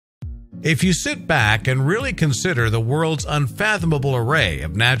If you sit back and really consider the world's unfathomable array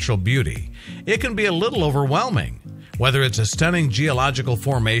of natural beauty, it can be a little overwhelming. Whether it's a stunning geological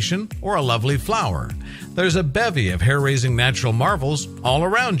formation or a lovely flower, there's a bevy of hair-raising natural marvels all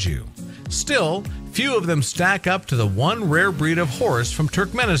around you. Still, few of them stack up to the one rare breed of horse from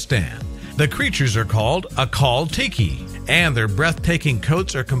Turkmenistan. The creatures are called Akal Tiki, and their breathtaking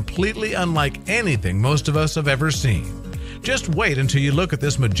coats are completely unlike anything most of us have ever seen. Just wait until you look at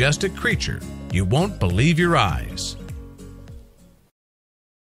this majestic creature. You won't believe your eyes.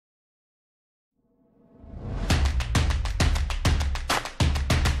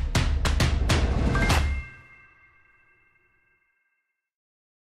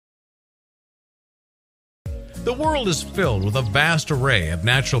 The world is filled with a vast array of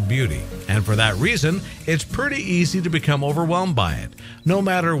natural beauty, and for that reason, it's pretty easy to become overwhelmed by it. No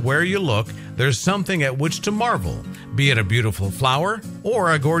matter where you look, there's something at which to marvel, be it a beautiful flower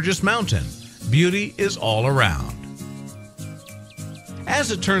or a gorgeous mountain. Beauty is all around. As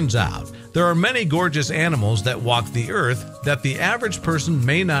it turns out, there are many gorgeous animals that walk the earth that the average person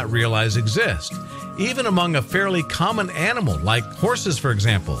may not realize exist. Even among a fairly common animal like horses, for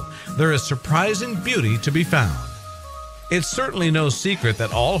example, there is surprising beauty to be found. It's certainly no secret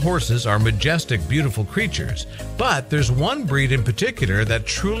that all horses are majestic, beautiful creatures, but there's one breed in particular that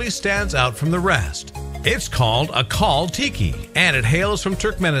truly stands out from the rest. It's called Akal Tiki, and it hails from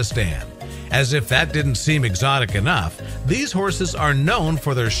Turkmenistan. As if that didn't seem exotic enough, these horses are known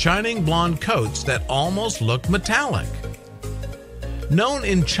for their shining blonde coats that almost look metallic. Known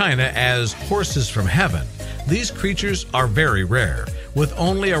in China as horses from heaven, these creatures are very rare, with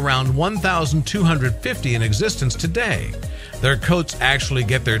only around 1,250 in existence today. Their coats actually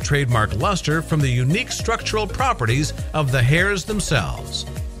get their trademark luster from the unique structural properties of the hairs themselves.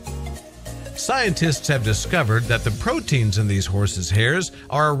 Scientists have discovered that the proteins in these horses' hairs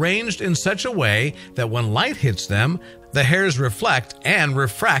are arranged in such a way that when light hits them, the hairs reflect and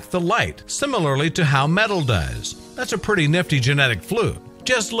refract the light, similarly to how metal does. That's a pretty nifty genetic fluke.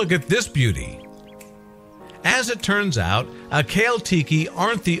 Just look at this beauty. As it turns out, Akal Tiki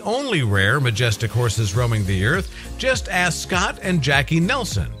aren't the only rare, majestic horses roaming the earth. Just ask Scott and Jackie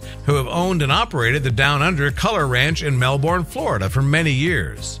Nelson, who have owned and operated the Down Under Color Ranch in Melbourne, Florida for many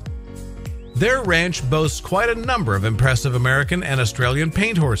years. Their ranch boasts quite a number of impressive American and Australian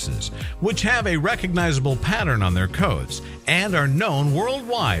paint horses, which have a recognizable pattern on their coats and are known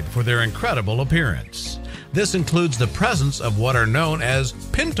worldwide for their incredible appearance. This includes the presence of what are known as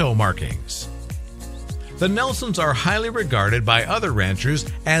pinto markings. The Nelsons are highly regarded by other ranchers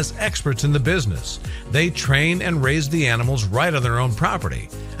as experts in the business. They train and raise the animals right on their own property.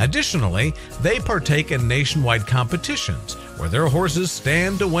 Additionally, they partake in nationwide competitions where their horses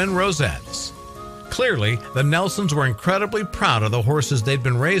stand to win rosettes. Clearly, the Nelsons were incredibly proud of the horses they'd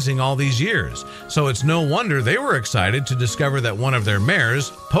been raising all these years, so it's no wonder they were excited to discover that one of their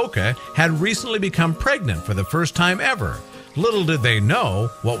mares, Polka, had recently become pregnant for the first time ever. Little did they know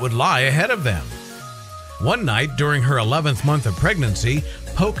what would lie ahead of them. One night during her 11th month of pregnancy,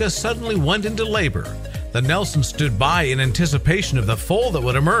 Polka suddenly went into labor. The Nelsons stood by in anticipation of the foal that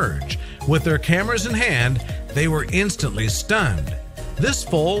would emerge. With their cameras in hand, they were instantly stunned. This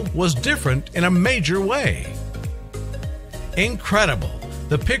foal was different in a major way. Incredible!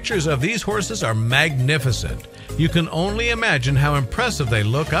 The pictures of these horses are magnificent. You can only imagine how impressive they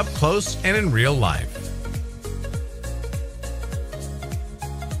look up close and in real life.